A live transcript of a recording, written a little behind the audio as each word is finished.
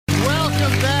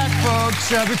Welcome back,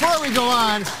 folks. Before we go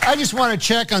on, I just want to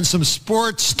check on some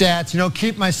sports stats,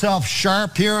 keep myself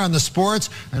sharp here on the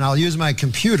sports, and I'll use my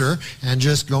computer and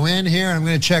just go in here, and I'm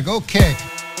going to check. Okay.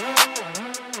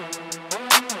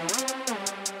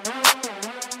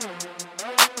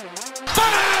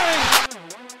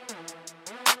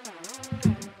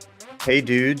 Hey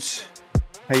dudes,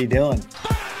 how you doing?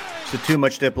 It's a Too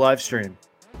Much Dip live stream.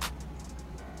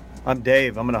 I'm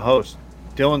Dave, I'm gonna host.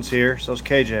 Dylan's here, so's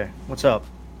KJ. What's up?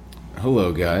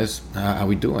 Hello guys, how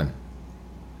we doing?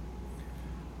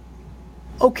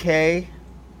 Okay.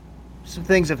 Some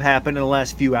things have happened in the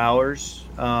last few hours,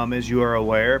 as you are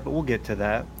aware, but we'll get to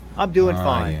that. I'm doing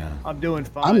fine. Yeah. I'm doing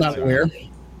fine. I'm not aware.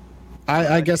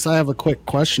 I guess I have a quick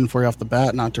question for you off the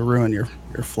bat, not to ruin your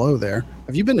flow there.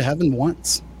 Have you been to heaven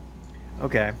once?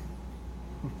 Okay.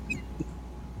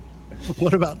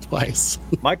 What about twice?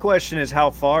 My question is,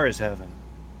 how far is heaven?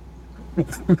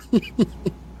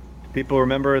 People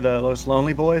remember the Los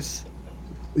Lonely Boys?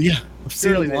 Yeah, I've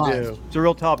seen Surely it they live. do. It's a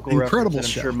real topical Incredible reference that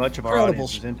I'm show. sure much of our Incredible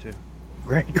audience is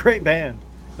into. Great band.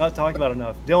 Not talked about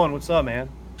enough. Dylan, what's up, man?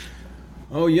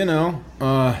 Oh,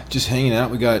 just hanging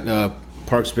out. We got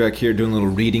Parks back here doing a little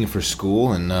reading for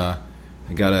school, and I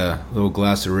got a little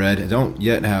glass of red. I don't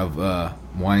yet have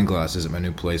wine glasses at my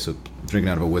new place, so I'm drinking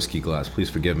out of a whiskey glass. Please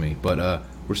forgive me. But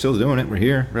we're still doing it. We're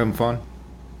here. We're having fun.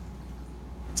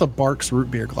 It's a Barks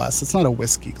root beer glass. It's not a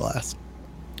whiskey glass.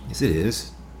 Yes, it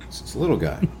is. It's a little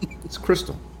guy. It's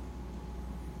crystal.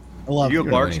 I love Are you it. a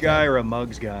Barks guy or a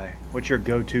Muggs guy? What's your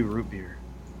go-to root beer?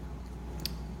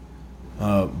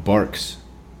 Barks.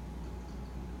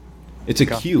 It's a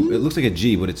Q. It looks like a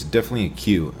G, but it's definitely a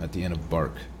Q at the end of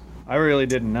Bark. I really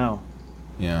didn't know.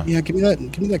 Yeah. Yeah, give me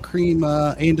that cream,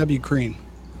 A&W cream.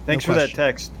 Thanks for that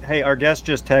text. Hey, our guest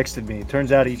just texted me.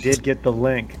 Turns out he did get the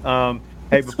link.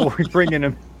 Hey, before we bring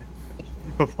him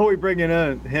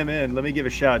in, let me give a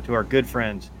shout out to our good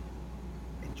friends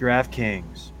at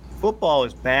DraftKings. Football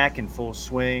is back in full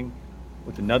swing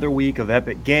with another week of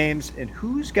epic games, and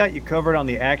who's got you covered on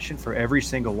the action for every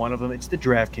single one of them? It's the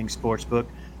DraftKings Sportsbook,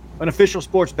 an official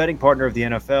sports betting partner of the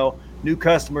NFL. New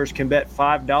customers can bet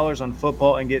 $5 on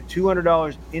football and get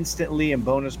 $200 instantly in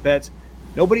bonus bets.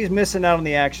 Nobody's missing out on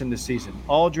the action this season.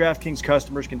 All DraftKings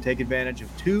customers can take advantage of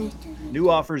 2 new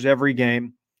offers every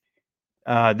game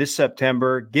this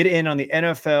September. Get in on the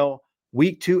NFL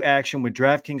Week 2 action with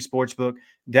DraftKings Sportsbook.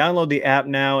 Download the app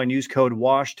now and use code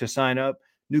WASH to sign up.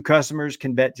 New customers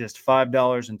can bet just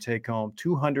 $5 and take home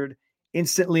 $200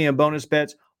 instantly in bonus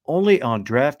bets only on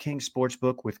DraftKings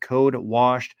Sportsbook with code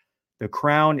WASHED. The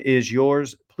crown is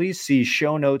yours. Please see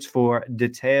show notes for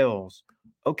details.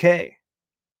 Okay,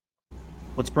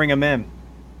 let's bring him in.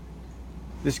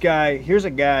 Here's a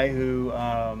guy who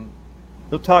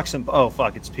he'll talk some. Oh,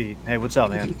 fuck, it's Pete. Hey, what's up,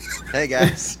 man? Hey,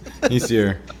 guys. He's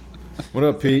here. What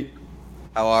up, Pete?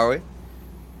 How are we?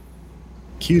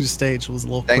 Cue to stage was a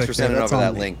little Thanks quick for sending there. over That's that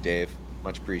on me. link, Dave.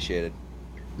 Much appreciated.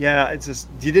 Yeah, it's just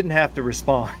you didn't have to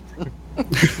respond.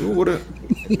 Ooh,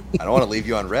 I don't want to leave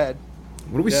you on red.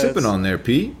 What are we sipping on there,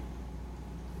 Pete?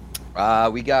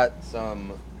 We got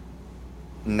some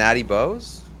Natty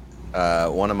Bows.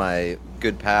 One of my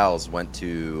good pals went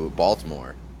to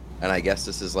Baltimore, and I guess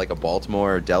this is like a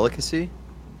Baltimore delicacy.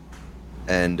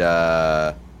 And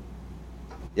yeah,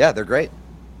 they're great.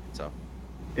 So,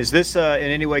 Is this in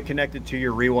any way connected to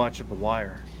your rewatch of The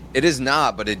Wire? it is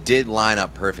not, but it did line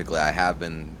up perfectly. I have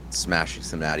been smashing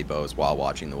some Natty Bows while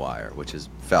watching The Wire, which has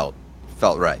felt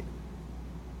right.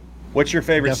 What's your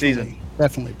favorite season?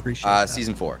 Definitely appreciate that.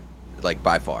 Season 4, like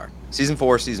by far. Season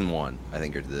 4, season 1, I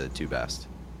think are the 2 best.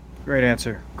 Great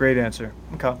answer.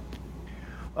 Okay.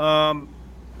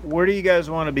 Where do you guys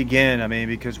want to begin? I mean,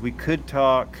 because we could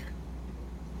talk.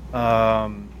 We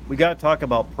got to talk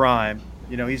about Prime.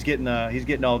 He's getting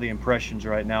all the impressions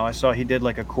right now. I saw he did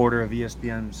like a quarter of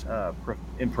ESPN's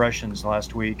impressions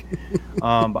last week.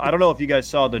 But I don't know if you guys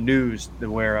saw the news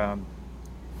where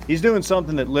he's doing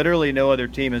something that literally no other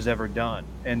team has ever done,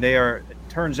 and they are, it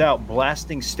turns out,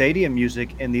 blasting stadium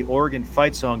music in the Oregon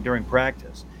fight song during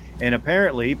practice. And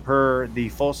apparently, per the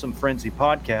Folsom Frenzy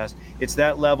podcast, it's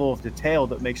that level of detail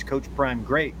that makes Coach Prime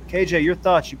great. KJ, your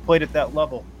thoughts? You played at that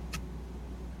level.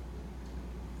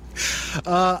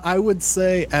 I would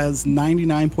say, as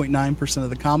 99.9% of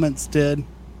the comments did,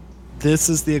 this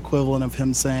is the equivalent of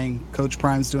him saying Coach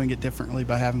Prime's doing it differently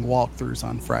by having walkthroughs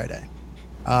on Friday.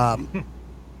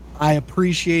 I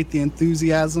appreciate the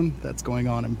enthusiasm that's going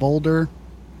on in Boulder.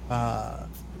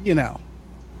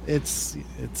 It's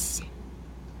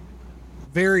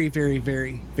very, very,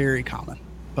 very, very common.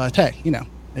 But hey,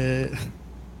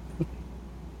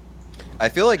 I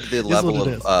feel like the Is level what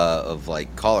it of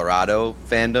like Colorado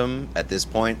fandom at this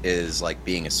point is like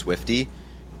being a Swiftie,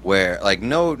 where like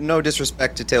no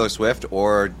disrespect to Taylor Swift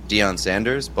or Deion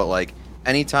Sanders, but like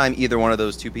anytime either one of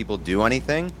those two people do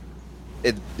anything,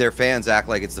 their fans act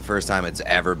like it's the first time it's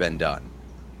ever been done.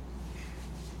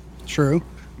 True.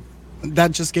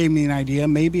 That just gave me an idea.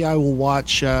 Maybe I will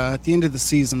watch at the end of the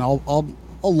season. I'll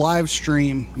live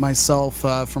stream myself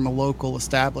from a local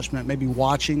establishment, maybe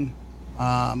watching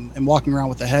and walking around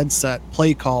with a headset,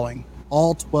 play calling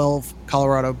all 12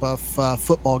 Colorado Buff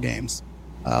football games.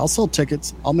 I'll sell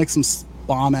tickets. I'll make some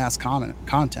bomb ass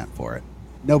content for it.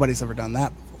 Nobody's ever done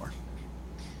that before.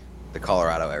 The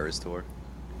Colorado Eras Tour.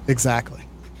 Exactly.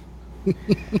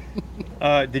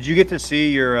 Did you get to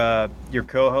see your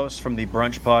co-host from the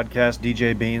Brunch podcast,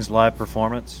 DJ Bean's live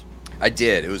performance? I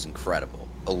did. It was incredible.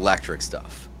 Electric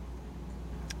stuff.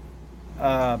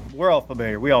 We're all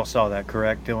familiar. We all saw that,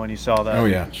 correct, Dylan? You saw that? Oh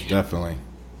yeah, definitely.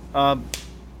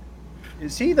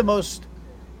 Is he the most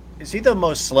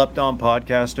slept on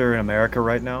podcaster in America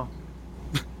right now?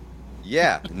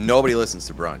 Yeah, nobody listens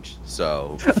to Brunch,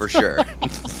 so for sure.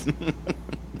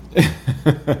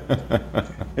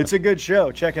 It's a good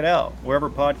show. Check it out wherever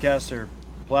podcasts are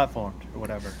platformed or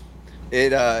whatever.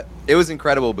 It was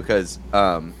incredible because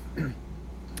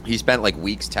he spent like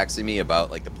weeks texting me about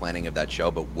like the planning of that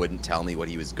show, but wouldn't tell me what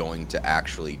he was going to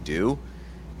actually do.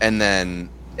 And then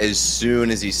as soon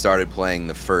as he started playing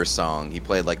the first song, he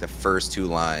played like the first two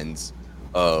lines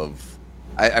of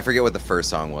I forget what the first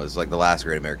song was, like The Last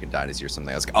Great American Dynasty or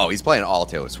something. I was like, oh, he's playing all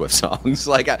Taylor Swift songs.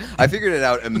 Like I figured it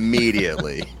out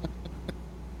immediately.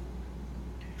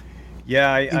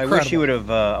 Yeah, I wish he would have.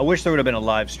 I wish there would have been a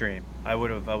live stream. I would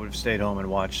have stayed home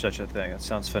and watched such a thing. That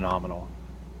sounds phenomenal.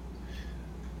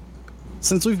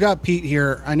 Since we've got Pete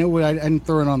here, I know I didn't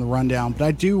throw it on the rundown, but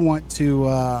I do want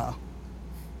to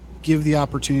give the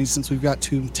opportunity, since we've got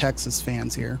two Texas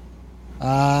fans here.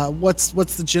 What's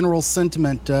the general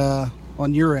sentiment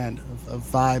on your end of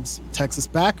vibes? Texas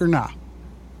back or not?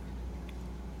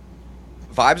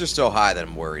 Vibes are so high that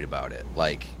I'm worried about it.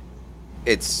 Like,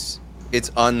 it's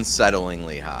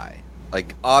unsettlingly high.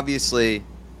 Like, obviously,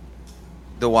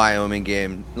 the Wyoming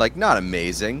game, like, not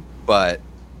amazing, but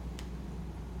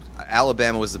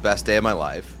Alabama was the best day of my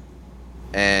life.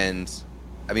 And,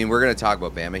 I mean, we're going to talk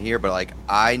about Bama here, but, like,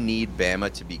 I need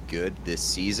Bama to be good this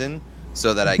season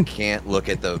so that I can't look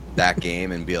at that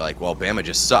game and be like, well, Bama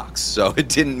just sucks. So it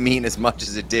didn't mean as much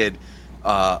as it did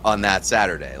on that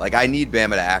Saturday. Like, I need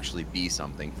Bama to actually be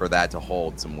something for that to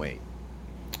hold some weight.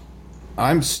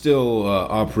 I'm still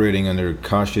operating under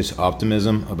cautious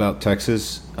optimism about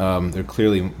Texas. They're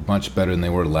clearly much better than they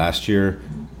were last year.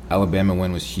 Alabama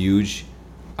win was huge.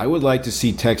 I would like to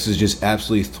see Texas just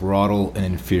absolutely throttle an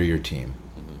inferior team,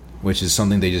 which is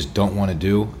something they just don't want to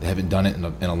do. They haven't done it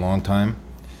in a long time.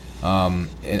 And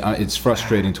it's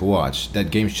frustrating to watch.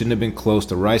 That game shouldn't have been close.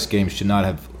 The Rice game should not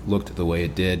have looked the way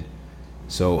it did.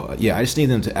 So, yeah, I just need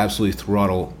them to absolutely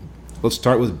throttle. Let's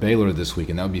start with Baylor this week,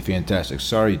 and that would be fantastic.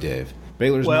 Sorry, Dave.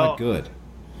 Baylor's not good.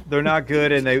 They're not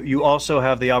good, and you also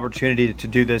have the opportunity to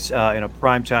do this in a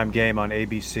primetime game on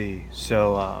ABC.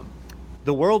 So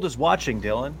the world is watching,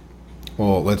 Dylan.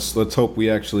 Well, let's hope we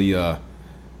actually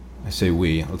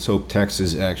let's hope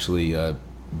Texas actually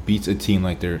beats a team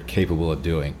like they're capable of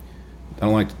doing. I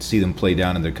don't like to see them play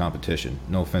down in their competition.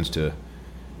 No offense to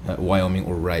Wyoming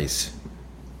or Rice.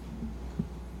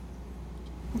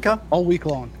 Okay. All week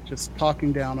long, just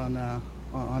talking down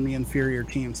on the inferior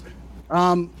teams.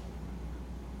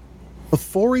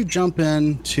 Before we jump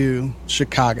into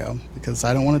Chicago, because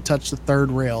I don't want to touch the third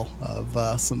rail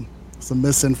of some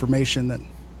misinformation that a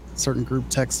certain group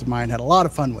text of mine had a lot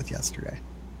of fun with yesterday.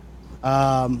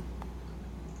 I'm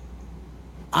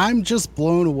just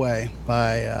blown away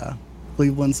by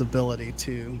Cleveland's ability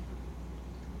to,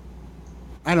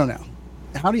 I don't know,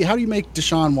 how do you make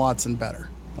Deshaun Watson better?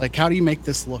 Like, how do you make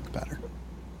this look better?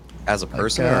 As a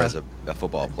person or as a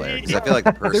football player? Because I feel like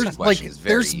the person question is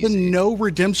very easy. There's been no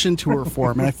redemption tour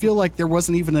for him, and I feel like there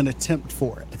wasn't even an attempt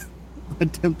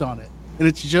on it, and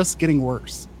it's just getting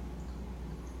worse.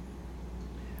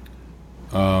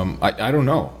 I don't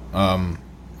know.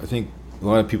 I think a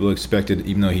lot of people expected,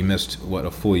 even though he missed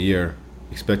a full year,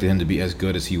 expected him to be as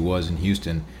good as he was in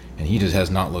Houston, and he just has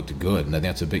not looked good. And I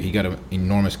think that's he got an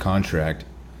enormous contract,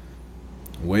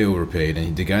 way overpaid,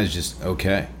 and the guy's just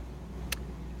okay.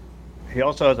 He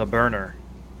also has a burner,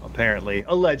 apparently,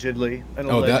 allegedly.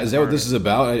 Is that what this is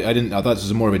about? I thought this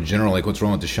was more of a general, like, what's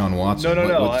wrong with Deshaun Watson?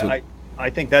 No. I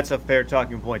think that's a fair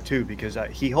talking point too, because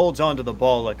he holds on to the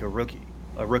ball like a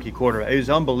rookie quarterback. It was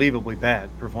unbelievably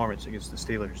bad performance against the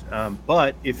Steelers.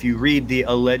 But if you read the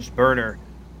alleged burner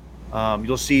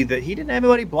you'll see that he didn't have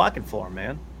anybody blocking for him,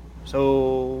 man.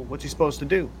 So what's he supposed to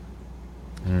do?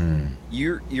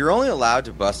 You're only allowed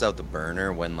to bust out the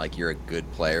burner when like you're a good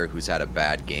player who's had a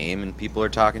bad game and people are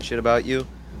talking shit about you.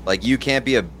 Like you can't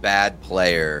be a bad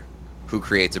player who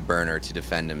creates a burner to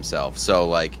defend himself. So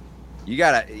like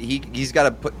he's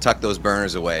gotta tuck those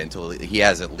burners away until he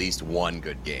has at least one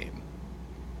good game.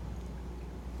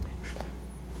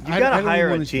 You gotta hire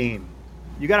a team.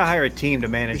 You gotta hire a team to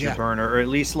manage your burner, or at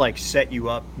least like set you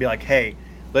up. Be like, hey,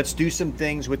 let's do some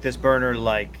things with this burner,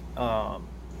 like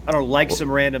I don't know, like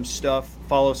some random stuff,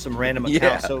 follow some random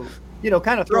accounts. So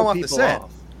kind of throw people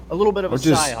off. A little bit of a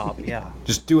psyop, yeah.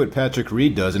 Just do what Patrick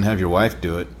Reed does and have your wife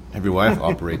do it. Have your wife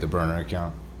operate the burner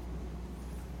account.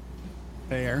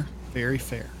 Fair, very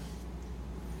fair.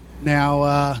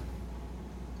 Now,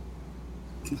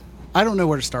 I don't know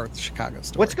where to start with the Chicago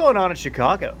story. What's going on in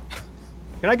Chicago?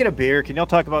 Can I get a beer? Can y'all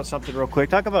talk about something real quick?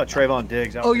 Talk about Trayvon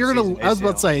Diggs. Oh, you're gonna. I was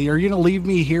about to say, are you gonna leave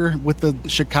me here with the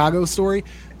Chicago story?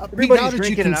 How did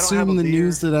you consume the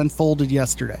news that unfolded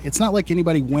yesterday? It's not like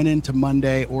anybody went into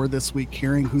Monday or this week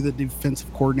hearing who the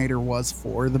defensive coordinator was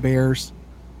for the Bears.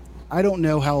 I don't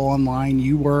know how online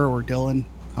you were, or Dylan,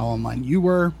 how online you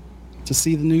were to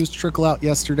see the news trickle out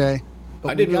yesterday. But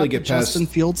I didn't really get past Justin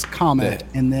Fields' comment,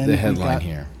 and then the headline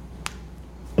here.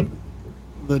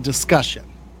 The discussion.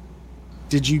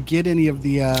 Did you get any of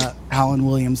the Alan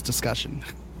Williams discussion?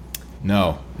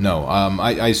 No.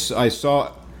 I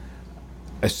saw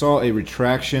a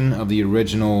retraction of the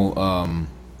original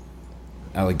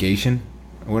allegation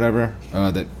or whatever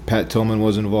that Pat Tillman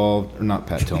was involved, or not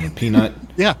Pat Tillman, Peanut.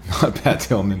 Yeah, not Pat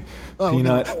Tillman.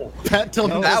 Peanut. No. Pat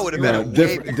Tillman. That would have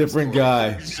been a different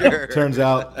guy. Sure. Turns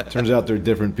out they're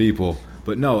different people.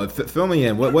 But no, fill me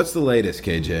in. What's the latest,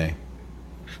 KJ?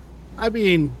 I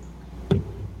mean,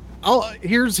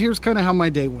 here's kind of how my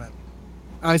day went.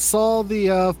 I saw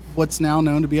the what's now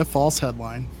known to be a false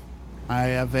headline. I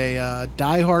have a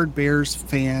diehard Bears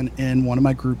fan in one of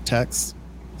my group texts,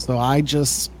 so I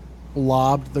just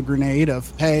lobbed the grenade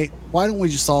of, hey, why don't we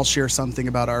just all share something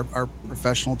about our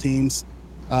professional teams?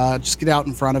 Just get out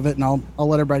in front of it, and I'll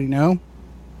let everybody know.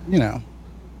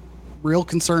 Real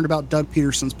concerned about Doug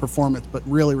Peterson's performance, but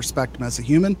really respect him as a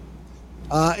human.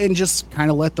 And just kind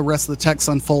of let the rest of the text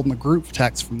unfold in the group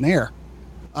text from there.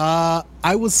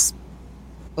 I was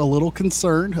a little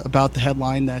concerned about the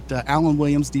headline that Alan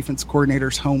Williams, defense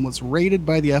coordinator's home, was raided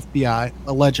by the FBI,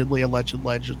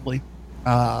 allegedly.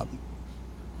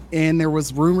 And there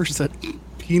was rumors that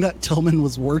Peanut Tillman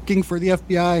was working for the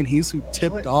FBI, and he's who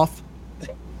tipped off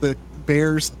the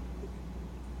Bears'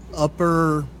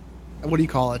 upper, what do you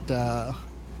call it,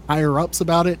 higher ups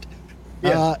about it,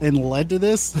 and led to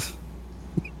this.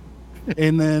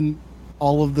 And then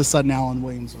all of a sudden Alan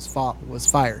Williams was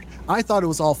fired. I thought it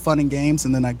was all fun and games,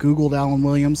 and then I Googled Alan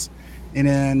Williams,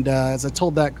 and as I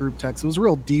told that group text, it was a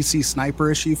real DC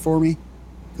sniper issue for me,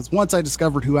 because once I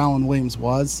discovered who Alan Williams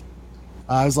was,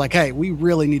 I was like, hey, we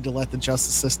really need to let the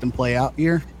justice system play out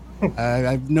here.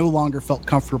 I've no longer felt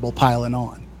comfortable piling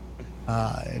on.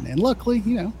 And luckily,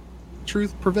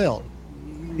 truth prevailed.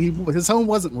 His home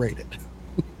wasn't raided.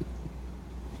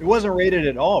 It wasn't raided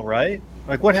at all, right?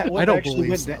 Like what I don't actually believe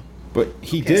went so. down? But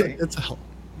he did.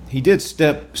 He did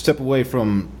step away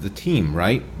from the team,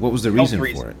 right? What was the reason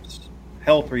for it?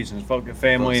 Health reasons,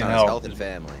 family and health. Health and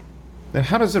family. Then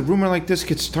how does a rumor like this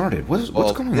get started? What's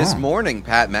going on? This morning,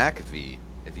 Pat McAfee,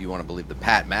 if you want to believe the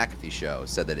Pat McAfee show,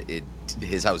 said that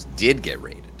his house did get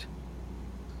raided.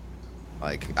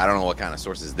 Like, I don't know what kind of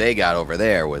sources they got over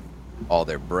there with all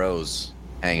their bros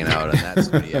hanging out in that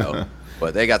studio,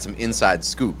 but they got some inside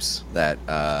scoops that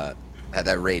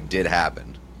that raid did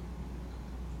happen.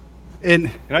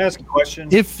 And can I ask a question?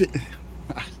 Go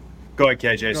ahead,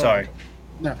 KJ. Sorry.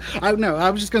 No, I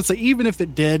was just going to say, even if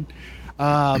it did,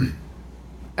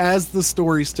 as the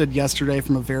story stood yesterday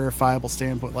from a verifiable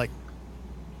standpoint, like,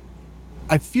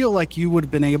 I feel like you would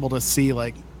have been able to see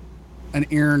like an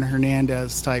Aaron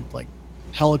Hernandez type like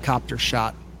helicopter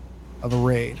shot of a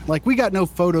raid. Like, we got no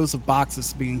photos of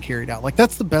boxes being carried out. Like,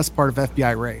 that's the best part of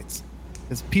FBI raids,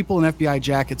 is people in FBI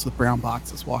jackets with brown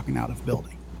boxes walking out of a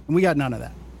building, and we got none of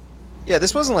that. Yeah,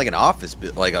 this wasn't like an office,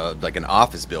 like an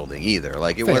office building either.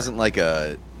 Like, it wasn't like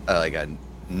a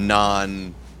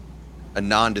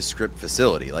nondescript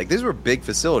facility. Like, these were big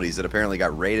facilities that apparently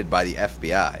got raided by the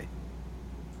FBI.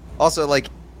 Also, like,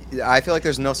 I feel like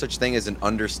there's no such thing as an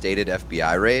understated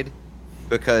FBI raid,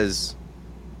 because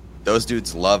those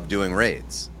dudes love doing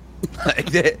raids.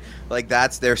 Like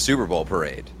that's their Super Bowl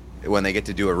parade when they get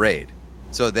to do a raid.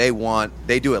 So they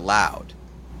do it loud.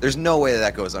 There's no way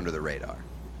that goes under the radar.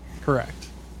 Correct.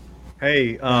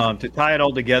 Hey, to tie it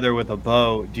all together with a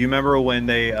bow, do you remember when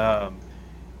the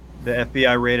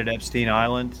FBI raided Epstein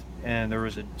Island and there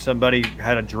was somebody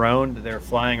had a drone that they were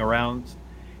flying around,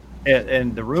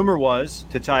 and the rumor was,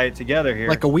 to tie it together here,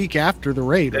 Like a week after the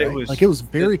raid, That it right? was- Like it was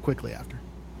very quickly after.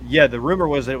 yeah, the rumor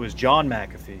was that it was John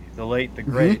McAfee, the late, the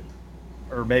great,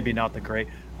 or maybe not the great,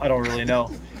 I don't really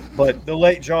know, but the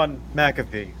late John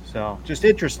McAfee. So just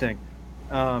interesting.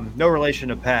 No relation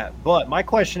to Pat. But my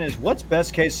question is, what's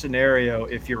best case scenario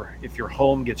if your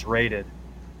home gets raided?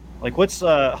 Like, what's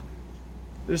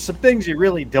there's some things you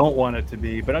really don't want it to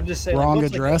be, but I'm just saying, like, Wrong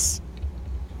what's address.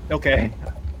 okay.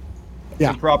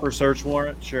 Yeah. Some proper search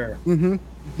warrant, sure.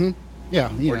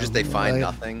 Yeah. Or just they find like,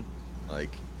 nothing.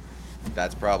 Like,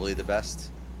 that's probably the best.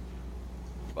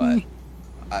 But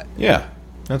Yeah,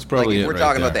 that's probably like, if it we're right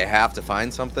talking about there. they have to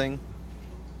find something,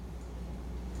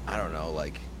 I don't know,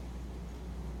 like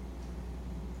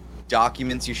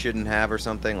documents you shouldn't have or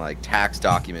something, like tax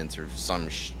documents or some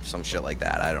shit like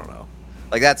that. I don't know.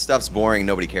 Like, that stuff's boring.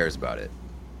 Nobody cares about it.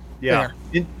 Yeah.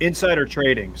 Insider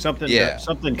trading, something Yeah.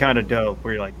 something kind of dope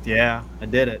where you're like, yeah, I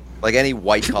did it. Like any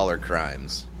white collar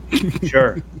crimes.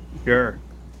 Sure.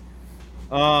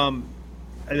 And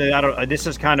then I don't.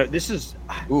 This is.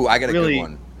 Ooh, I got a Really-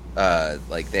 good one.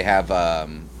 Like they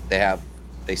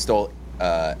stole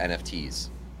NFTs.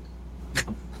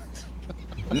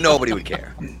 Nobody would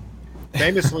care.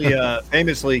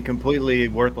 famously completely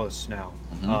worthless now.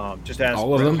 Just ask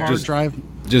All of them? Hard drive.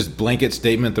 Just blanket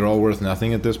statement, they're all worth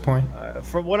nothing at this point?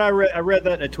 From what I read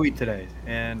that in a tweet today,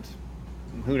 and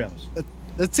who knows?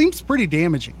 That seems pretty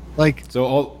damaging. Like, So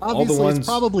all obviously the ones... it's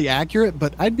probably accurate,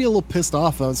 but I'd be a little pissed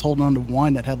off if I was holding on to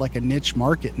one that had like a niche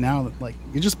market. Now that, like,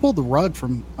 you just pulled the rug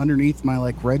from underneath my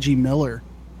like Reggie Miller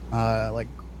like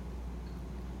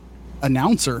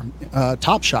announcer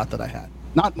top shot that I had.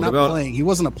 Not about- playing. He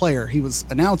wasn't a player. He was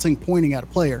announcing, pointing at a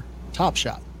player. Top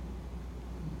shot.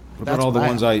 What about That's all the what I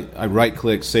ones I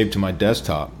right-click, save to my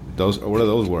desktop? What are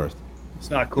those worth? It's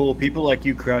not cool. People like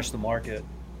you crush the market.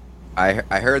 I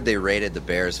heard they raided the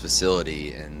Bears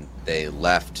facility and they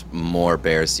left more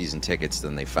Bears season tickets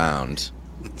than they found.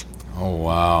 Oh,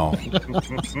 wow.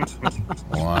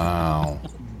 Wow.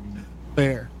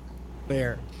 Fair.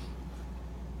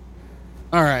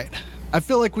 All right. I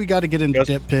feel like we got to get into Yes.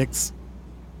 dip picks.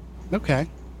 Okay.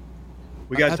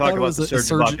 We got I to thought talk it about was the a Serge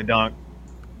surgeon- Ibaka dunk.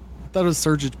 I thought it was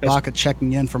Serge Ibaka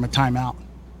checking in from a timeout.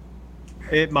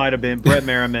 It might have been Brett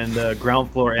Merriman, the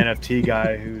ground floor NFT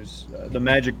guy, who's the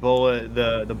magic bullet,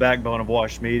 the backbone of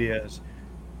Wash Media.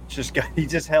 He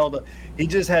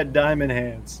just had diamond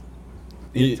hands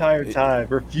the entire time.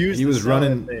 Refused. he to was sell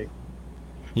running- that thing.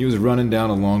 He was running down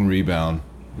a long rebound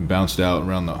and bounced out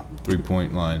around the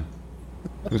three-point line.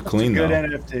 It was clean, Good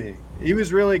though. NFT. He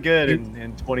was really good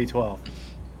in 2012.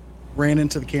 Ran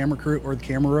into the camera crew or the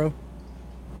camera row.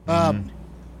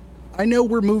 I know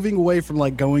we're moving away from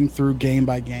like going through game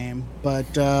by game,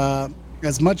 but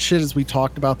as much shit as we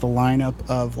talked about the lineup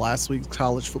of last week's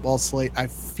college football slate, I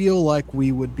feel like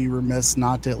we would be remiss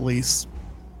not to at least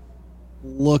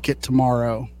look at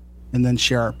tomorrow and then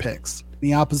share our picks.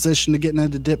 The opposition to getting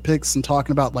into dip picks and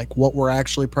talking about like what we're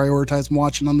actually prioritizing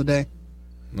watching on the day.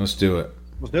 Let's do it.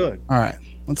 Let's do it. All right,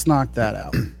 let's knock that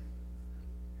out.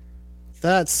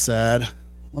 That said,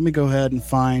 let me go ahead and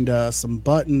find some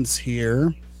buttons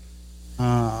here.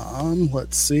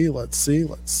 Let's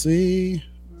see.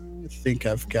 I think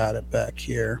I've got it back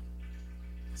here.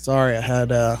 Sorry, I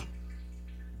had a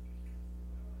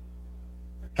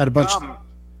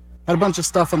bunch of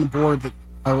stuff on the board that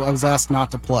I was asked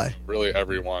not to play. Really,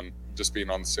 everyone just being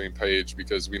on the same page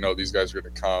because we know these guys are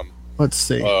going to come Let's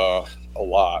see. a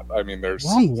lot. I mean, there's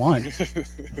Wrong one.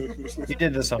 He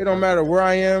did this. It don't matter where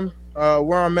I am,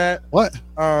 where I'm at. What?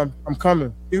 I'm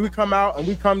coming. If we come out and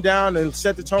we come down and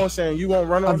set the tone, saying you won't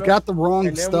run on I've them, got the wrong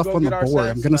and then we stuff go on the get our board.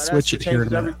 sets. I'm gonna Now, switch that it here in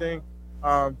a changes minute.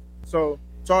 everything. So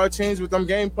all it changes with them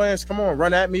game plans. Come on,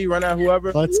 run at me, run at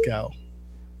whoever. Let's go.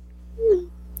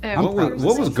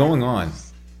 What was going on?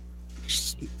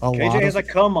 A lot KJ has of a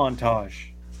cum montage.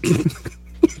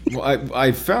 Well,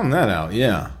 I found that out,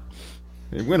 yeah.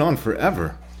 It went on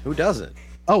forever. Who doesn't?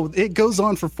 Oh, it goes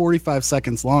on for 45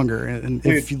 seconds longer. And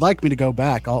Dude. if you'd like me to go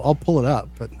back, I'll pull it up.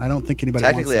 But I don't think anybody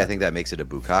Technically, I wants think that makes it a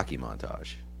bukkake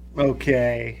montage.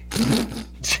 Okay.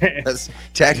 That's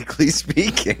technically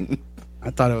speaking. that. I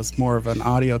thought it was more of an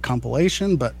audio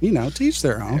compilation, but, you know, to each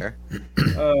their own. There.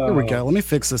 Here we go. Let me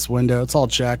fix this window. It's all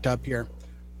jacked up here.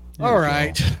 All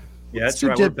right. Yeah, Let's that's do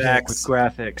right. We're dip back picks. with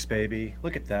graphics, baby.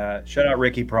 Look at that. Shout out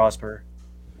Ricky Prosper.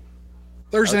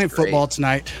 Thursday night That's great. football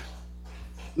tonight.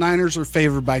 Niners are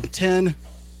favored by 10.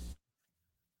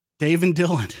 Dave and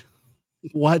Dylan.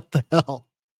 What the hell?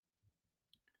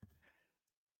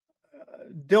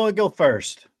 Dylan, go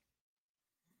first.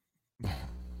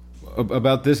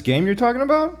 About this game you're talking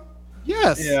about?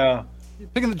 Yes. Yeah. You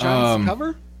picking the Giants to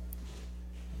cover?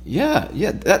 Yeah.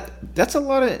 That's a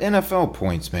lot of NFL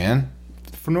points, man.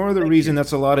 For no other reason,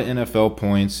 that's a lot of NFL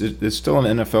points. It's still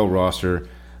an NFL roster.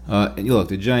 Look,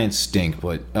 the Giants stink,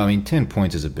 but I mean, 10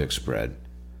 points is a big spread.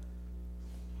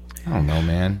 I don't know,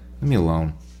 man. Leave me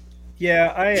alone.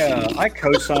 Yeah, I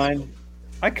co-sign.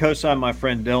 I co-sign my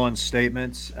friend Dylan's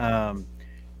statements.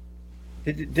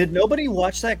 Did nobody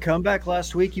watch that comeback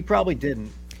last week? You probably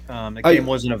didn't. The game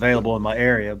wasn't available in my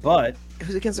area, but It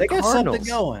was against they the got Cardinals.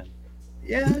 something going.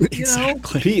 Yeah,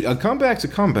 Exactly. Pete, a comeback's a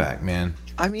comeback, man.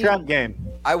 I mean, trap game.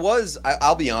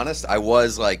 I'll be honest. I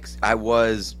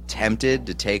was tempted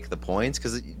to take the points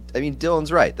because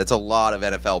Dylan's right. That's a lot of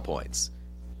NFL points,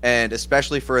 and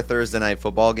especially for a Thursday night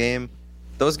football game,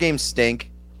 those games stink.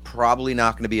 Probably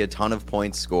not going to be a ton of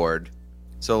points scored.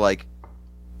 So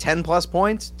 10 plus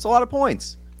points. It's a lot of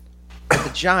points.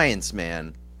 The Giants,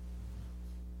 man.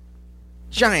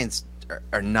 Giants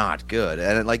are not good,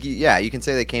 and you can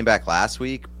say they came back last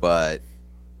week, but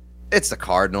it's the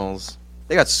Cardinals.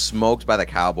 They got smoked by the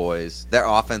Cowboys. Their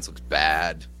offense looks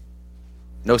bad.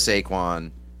 No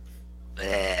Saquon.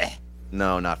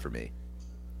 No, not for me.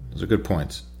 Those are good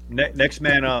points. Next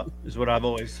man up is what I've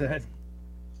always said.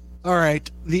 All right.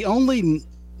 The only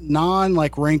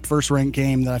ranked versus ranked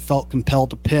game that I felt compelled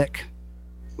to pick,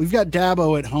 we've got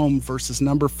Dabo at home versus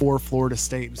number 4 Florida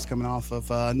State, who's coming off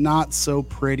of a not so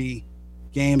pretty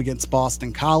game against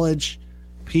Boston College.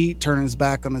 Pete turning his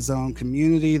back on his own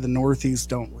community. The Northeast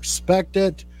don't respect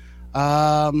it.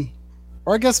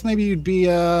 Or I guess maybe you'd be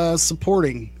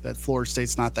supporting that Florida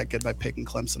State's not that good by picking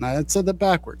Clemson. I had said that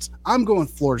backwards. I'm going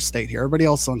Florida State here. Everybody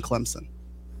else on Clemson.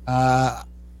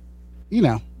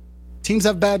 Teams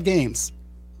have bad games.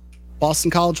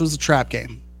 Boston College was a trap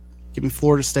game. Give me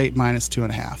Florida State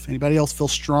 -2.5. Anybody else feel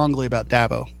strongly about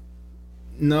Dabo?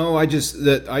 No, I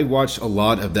watched a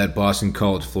lot of that Boston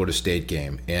College Florida State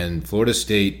game, and Florida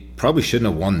State probably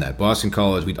shouldn't have won that. Boston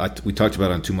College, we talked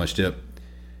about it on Too Much Dip,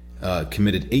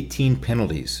 committed 18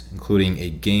 penalties, including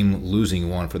a game-losing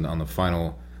one on the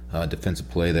final defensive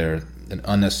play there, an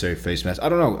unnecessary face mask. I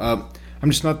don't know.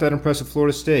 I'm just not that impressed with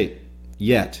Florida State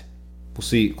yet. We'll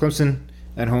see. Clemson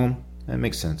at home, that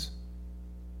makes sense.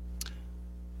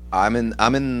 I'm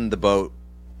in the boat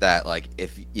that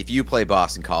if you play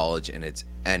Boston College and it's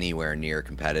anywhere near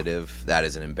competitive, that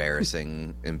is an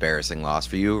embarrassing loss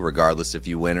for you, regardless if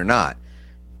you win or not.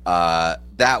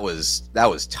 That was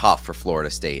tough for Florida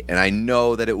State, and I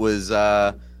know that it was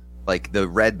the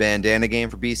red bandana game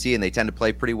for BC, and they tend to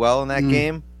play pretty well in that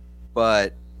game.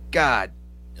 But God,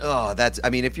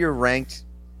 if you're a ranked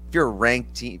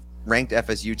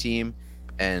FSU team,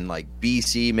 and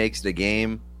BC makes it a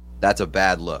game, that's a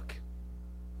bad look.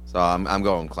 So I'm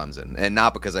going Clemson, and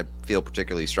not because I feel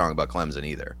particularly strong about Clemson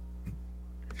either.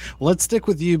 Well, let's stick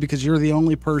with you because you're the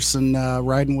only person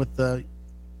riding with the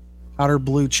outer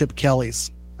blue Chip Kellys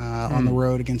on the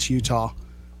road against Utah,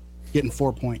 getting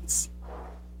 4 points.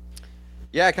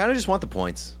 Yeah, I kind of just want the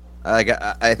points.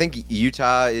 I think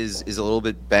Utah is a little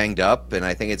bit banged up, and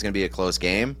I think it's going to be a close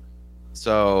game.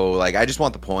 So I just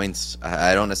want the points.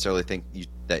 I don't necessarily think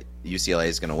that UCLA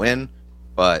is going to win,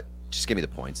 but just give me the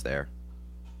points there.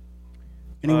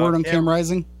 Any word on Cam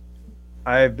Rising?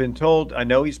 I've been told, I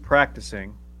know he's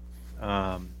practicing,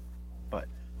 but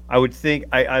I would think,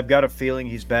 I've got a feeling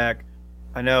he's back.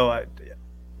 I know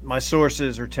my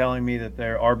sources are telling me that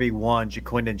their RB1,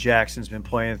 Jaquindon Jackson's been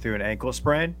playing through an ankle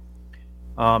sprain.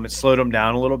 It slowed him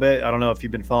down a little bit. I don't know if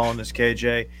you've been following this,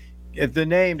 KJ. If the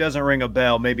name doesn't ring a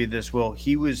bell, maybe this will.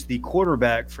 He was the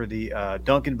quarterback for the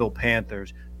Duncanville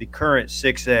Panthers, the current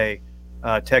 6A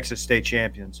Texas State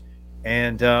champions.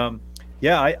 And, I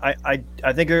think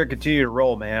they're going to continue to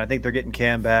roll, man. I think they're getting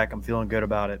Cam back. I'm feeling good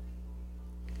about it.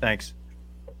 Thanks.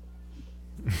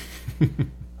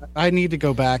 I need to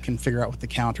go back and figure out what the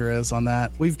counter is on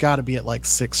that. We've got to be at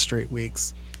 6 straight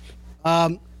weeks.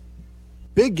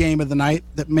 Big game of the night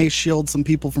that may shield some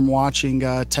people from watching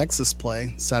Texas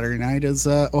play Saturday night is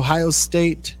Ohio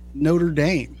State Notre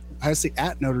Dame. Ohio State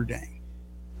at Notre Dame.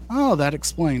 Oh, that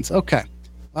explains. Okay.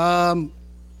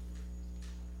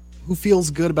 Who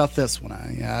feels good about this one?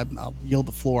 I'll yield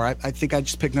the floor. I think I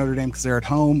just picked Notre Dame because they're at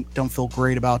home. Don't feel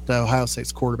great about Ohio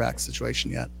State's quarterback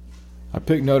situation yet. I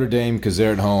picked Notre Dame because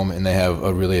they're at home and they have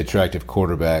a really attractive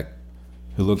quarterback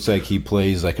who looks like he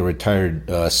plays like a retired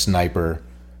sniper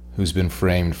who's been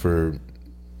framed for.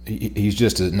 He's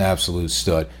just an absolute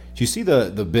stud. Do you see the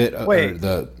bit? Wait.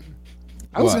 I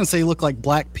was going to say he looked like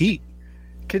Black Pete.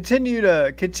 Continue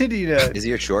to. Is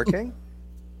he a short king?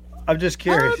 I'm just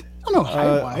curious. I don't know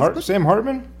height-wise, but Sam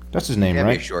Hartman? That's his name, Can't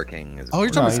right? be a short king. Is Oh, you're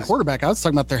talking about the quarterback. I was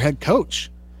talking about their head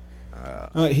coach.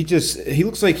 He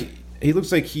looks like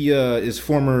he is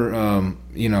former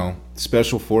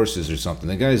special forces or something.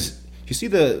 The guy's. You see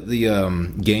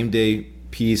the game day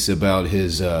piece about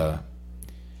his Oh,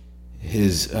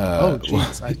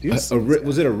 jeez, I do.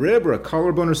 was it a rib or a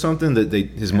collarbone or something that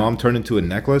his mom turned into a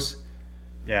necklace?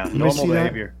 Yeah, You normal see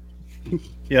that? behavior.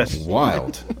 Yes.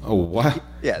 Wild. Oh, wow.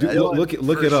 Yeah, Dude, look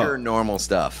for it up. sure, normal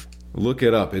stuff. Look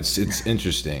it up. It's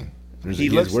interesting. He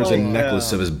looks wears a like,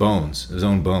 necklace of his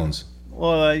own bones.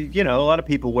 Well, a lot of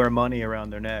people wear money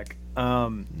around their neck.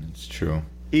 It's true.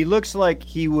 He looks like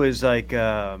he was like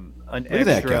an at that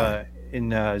guy. extra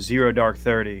in Zero Dark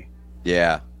 30.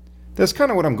 Yeah. That's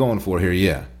kind of what I'm going for here.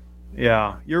 Yeah.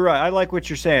 Yeah, you're right. I like what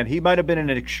you're saying. He might have been in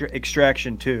an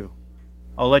Extraction too.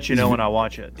 I'll let you know when I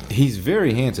watch it. He's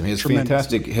very handsome. He has Tremendous.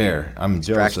 fantastic hair. I'm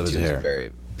jealous of his 2 is hair.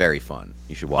 very, very fun.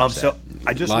 You should watch that.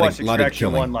 I just Lot of watched Extraction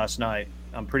killing. 1 last night.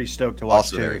 I'm pretty stoked to watch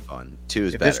Also 2. very fun. 2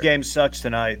 is If better. this game sucks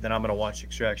tonight, then I'm going to watch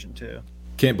Extraction 2.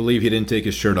 Can't believe he didn't take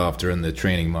his shirt off during the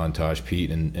training montage, Pete,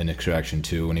 in Extraction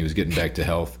 2 when he was getting back to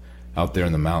health out there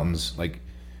in the mountains. Like,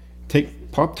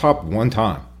 take pop top one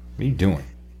time. What are you doing?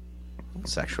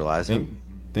 Sexualize him.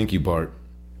 Thank you, Bart.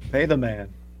 Pay the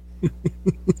man.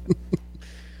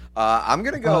 I'm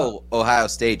going to go Ohio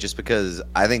State just because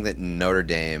I think that Notre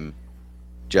Dame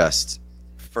just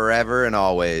forever and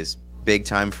always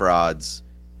big-time frauds,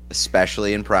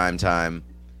 especially in prime time,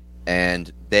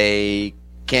 and they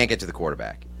can't get to the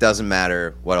quarterback. Doesn't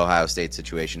matter what Ohio State's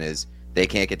situation is. They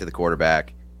can't get to the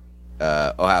quarterback.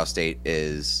 Ohio State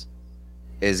is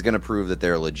going to prove that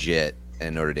they're legit,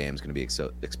 and Notre Dame's going to be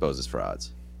exposed as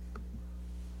frauds.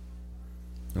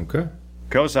 Okay.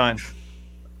 Cosign.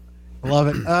 I love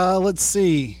it. Let's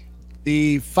see.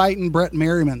 The Fighting Brett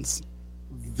Merriman's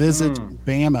visit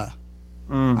Bama.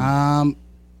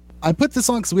 I put this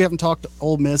on because we haven't talked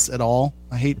Ole Miss at all.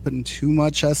 I hate putting too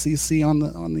much SEC on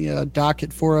the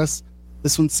docket for us.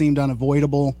 This one seemed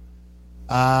unavoidable.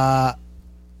 Everybody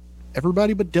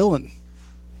but Dylan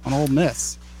on Ole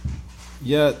Miss.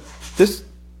 Yeah, this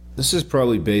is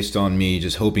probably based on me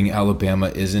just hoping Alabama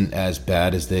isn't as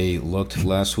bad as they looked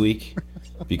last week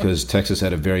because Texas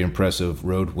had a very impressive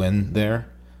road win there.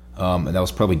 And that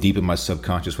was probably deep in my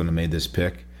subconscious when I made this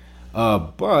pick.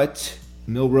 But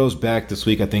Milroe's back this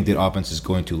week. I think the offense is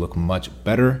going to look much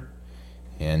better.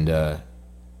 And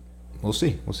we'll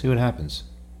see. We'll see what happens.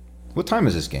 What time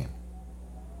is this game?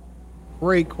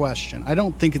 Great question. I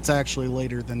don't think it's actually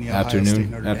later than the Ohio State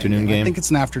Notre Dame Afternoon game? I think it's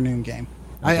an afternoon game.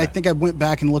 Okay. I think I went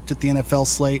back and looked at the NFL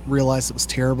slate, realized it was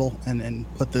terrible, and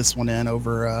put this one in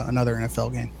over another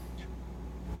NFL game.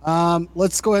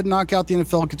 Let's go ahead and knock out the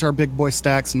NFL, get to our big boy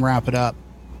stacks, and wrap it up.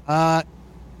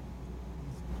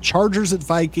 Chargers at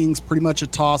Vikings, pretty much a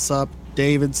toss-up.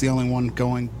 David's the only one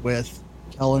going with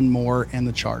Kellen Moore and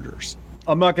the Chargers.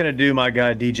 I'm not going to do my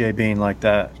guy DJ Bean like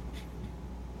that.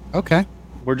 Okay.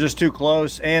 We're just too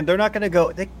close, and they're not going to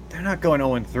go. They're not going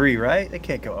 0-3, right? They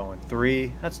can't go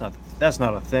 0-3. That's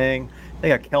not a thing. They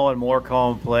got Kellen Moore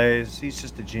calling plays. He's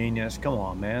just a genius. Come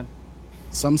on, man.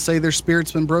 Some say their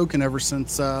spirit's been broken ever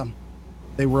since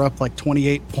they were up like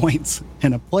 28 points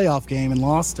in a playoff game and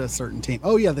lost to a certain team.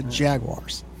 Oh yeah, the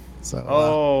Jaguars.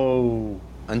 So.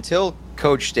 Until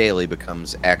Coach Staley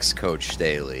becomes ex-Coach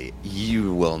Staley,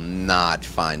 you will not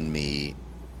find me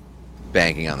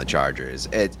banking on the Chargers.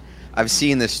 I've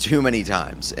seen this too many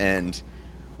times, and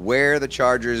where the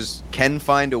Chargers can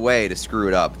find a way to screw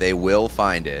it up, they will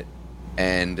find it,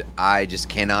 and I just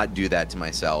cannot do that to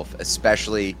myself,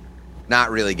 especially not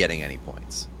really getting any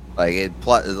points. Like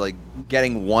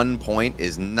getting 1 point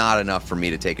is not enough for me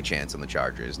to take a chance on the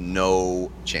Chargers.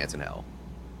 No chance in hell.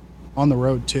 On the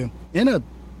road too.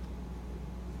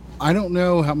 I don't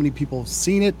know how many people have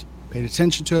seen it, paid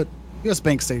attention to it. US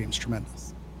Bank Stadium's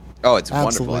tremendous. Oh, it's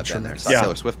Absolutely wonderful. I've been there. tremendous. Saw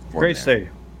Taylor Swift perform Great there.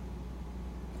 stadium.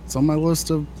 It's on my list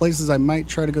of places I might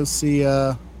try to go see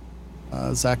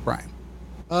Zach Bryan.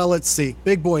 Let's see.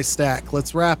 Big boy stack.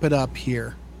 Let's wrap it up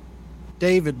here.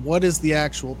 David, what is the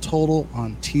actual total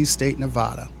on T-State,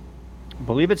 Nevada? I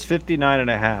believe it's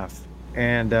 59.5.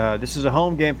 And this is a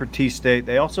home game for T-State.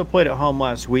 They also played at home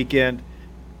last weekend.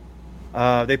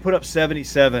 They put up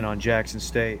 77 on Jackson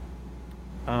State.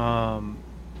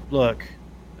 Look,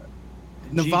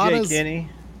 Nevada's G.J. Kinney.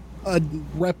 a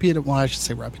reputable, well, I should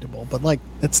say reputable, but like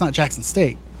it's not Jackson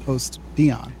State post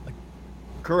Dion.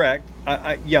 Correct.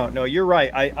 No, you're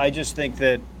right. I just think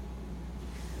that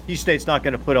T-State's not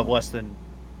going to put up less than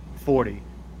 40.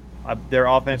 Their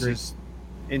offense is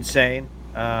insane.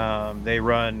 They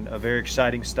run a very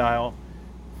exciting style,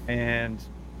 and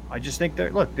I just think the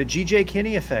GJ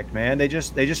Kinney effect, man. They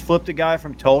just flipped a guy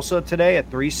from Tulsa today, a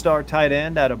 3-star tight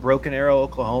end out of Broken Arrow,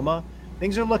 Oklahoma.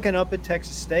 Things are looking up at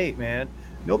Texas State, man.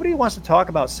 Nobody wants to talk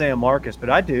about Sam Marcus, but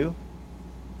I do.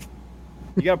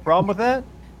 You got a problem with that?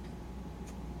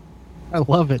 I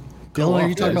love it. Dylan, are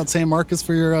you talking about Sam Marcus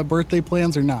for your birthday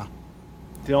plans or not?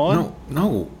 Dylan?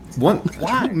 No. Why?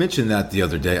 You mentioned that the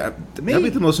other day. That'd be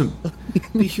the most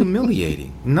be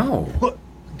humiliating. No. What?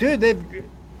 Dude,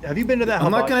 have you been to that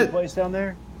hibachi place down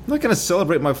there? I'm not going to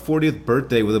celebrate my 40th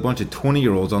birthday with a bunch of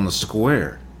 20-year-olds on the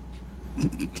square.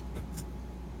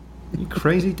 You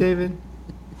crazy, David?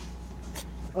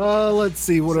 Let's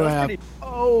see. What do I have?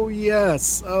 Oh,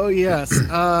 yes.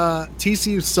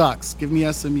 TCU sucks. Give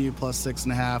me SMU plus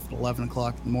 6.5 at 11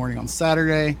 o'clock in the morning on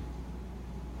Saturday.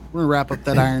 We're going to wrap up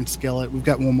that iron skillet. We've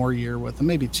got one more year with them,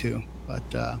 maybe two. But,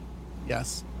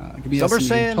 yes. Give me Some SMU. are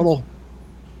saying Total.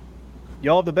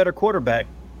 Y'all have the better quarterback,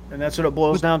 and that's what it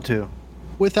boils down to.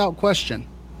 Without question.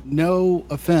 No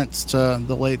offense to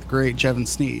the late, great Jevin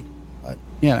Sneed. But,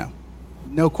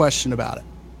 no question about it.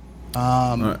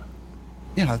 All right.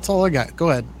 Yeah, that's all I got.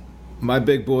 Go ahead. My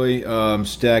big boy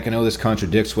stack, I know this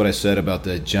contradicts what I said about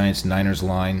the Giants-Niners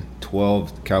line.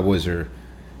 12. The Cowboys are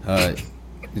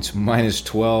it's minus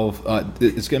 12.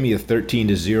 It's going to be a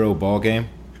 13-0 ball game.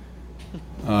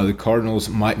 The Cardinals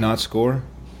might not score.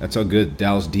 That's how good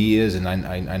Dallas D is, and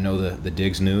I know the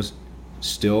Diggs news.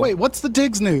 Still. Wait, what's the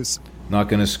Diggs news? Not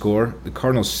going to score. The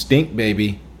Cardinals stink,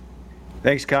 baby.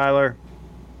 Thanks, Kyler.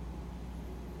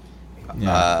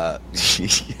 Yeah.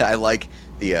 I like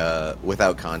the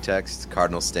without context,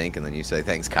 Cardinals stink, and then you say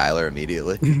thanks, Kyler,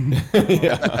 immediately.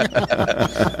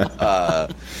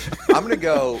 I'm gonna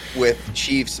go with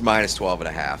Chiefs minus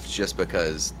 12.5, just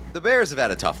because the Bears have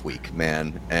had a tough week,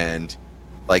 man, and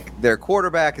their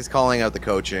quarterback is calling out the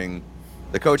coaching.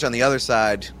 The coach on the other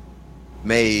side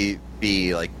may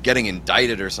be getting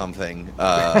indicted or something.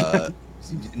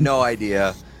 No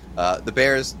idea. The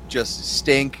Bears just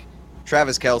stink.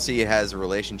 Travis Kelce has a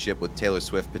relationship with Taylor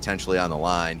Swift potentially on the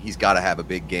line. He's got to have a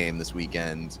big game this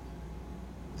weekend.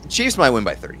 The Chiefs might win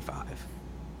by 35.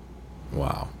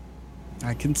 Wow.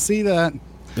 I can see that.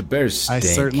 The Bears stink. I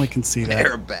certainly can see that.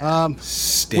 They're bad.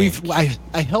 Stink.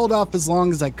 I held off as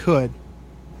long as I could.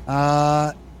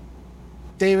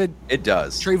 David. It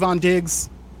does. Trayvon Diggs.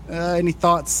 Any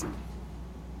thoughts?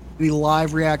 Any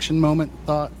live reaction moment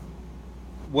thought?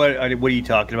 What are you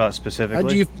talking about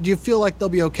specifically? Do you feel like they'll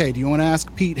be okay? Do you want to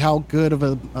ask Pete how good of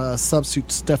a substitute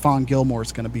Stephon Gilmore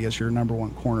is going to be as your number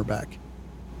one cornerback?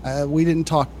 We didn't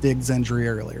talk Diggs' injury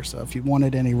earlier, so if you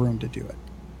wanted any room to do it.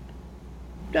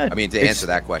 I mean, to answer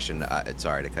that question,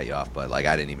 sorry to cut you off, but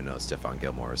I didn't even know Stephon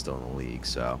Gilmore was still in the league,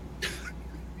 so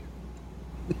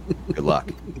good luck.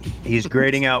 He's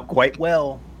grading out quite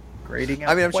well.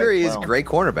 I'm sure he is a great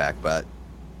cornerback, but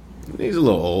he's a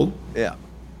little old. Yeah.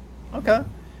 Okay.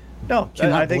 No,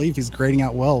 I believe he's grading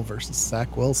out well versus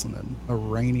Zach Wilson and a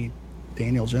rainy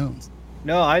Daniel Jones.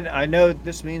 No, I know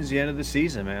this means the end of the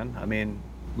season, man. I mean,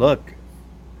 look,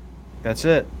 that's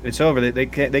it. It's over. They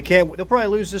can't. They'll probably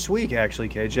lose this week, actually,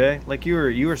 KJ. Like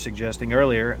you were suggesting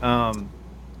earlier.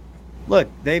 Look,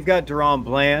 they've got Deron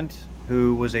Bland,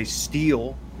 who was a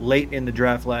steal late in the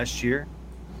draft last year.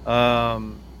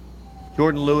 Jordan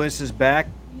Lewis is back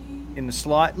in the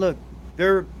slot. Look.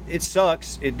 It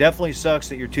sucks. It definitely sucks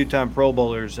that your two-time Pro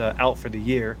Bowler's out for the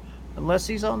year, unless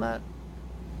he's on that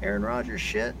Aaron Rodgers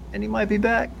shit, and he might be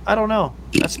back. I don't know.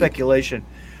 That's speculation,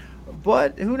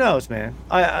 but who knows, man?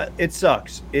 It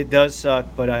sucks. It does suck,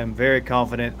 but I am very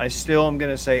confident. I still am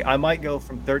gonna say I might go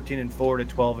from 13-4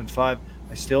 to 12-5.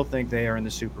 I still think they are in the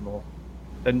Super Bowl.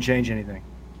 Doesn't change anything.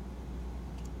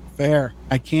 Fair.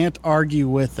 I can't argue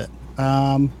with it.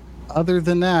 Other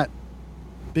than that.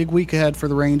 Big week ahead for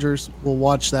the Rangers. We'll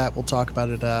watch that. We'll talk about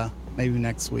it maybe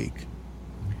next week.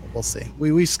 We'll see.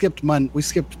 We skipped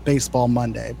baseball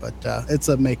Monday, but it's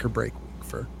a make or break week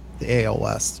for the AL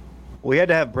West. We had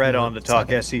to have Brett on to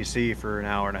talk SEC for an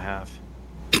hour and a half.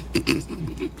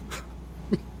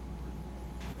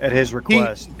 At his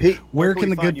request. Pete, where can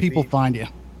the good people find you?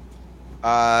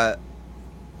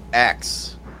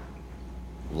 X.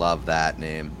 Love that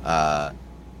name.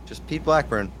 Just Pete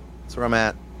Blackburn. That's where I'm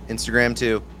at. Instagram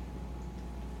too.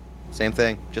 Same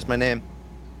thing. Just my name.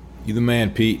 You the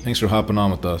man, Pete. Thanks for hopping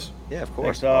on with us. Yeah, of course.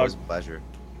 Thanks, dog. Always a pleasure.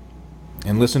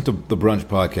 And listen to the Brunch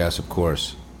podcast, of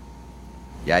course.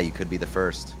 Yeah, you could be the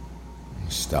first.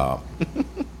 Stop.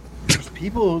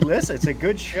 People who listen. It's a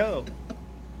good show.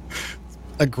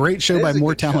 A great show by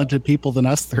more talented people than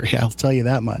us three. I'll tell you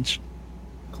that much.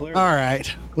 clearly. All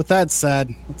right. With that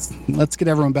said, let's get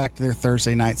everyone back to their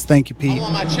Thursday nights. Thank you, I Pete.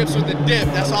 want my chips with the dip.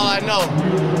 That's all I know.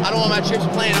 I don't want my chips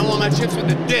plain. I want my chips with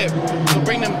the dip. So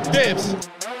bring them dips.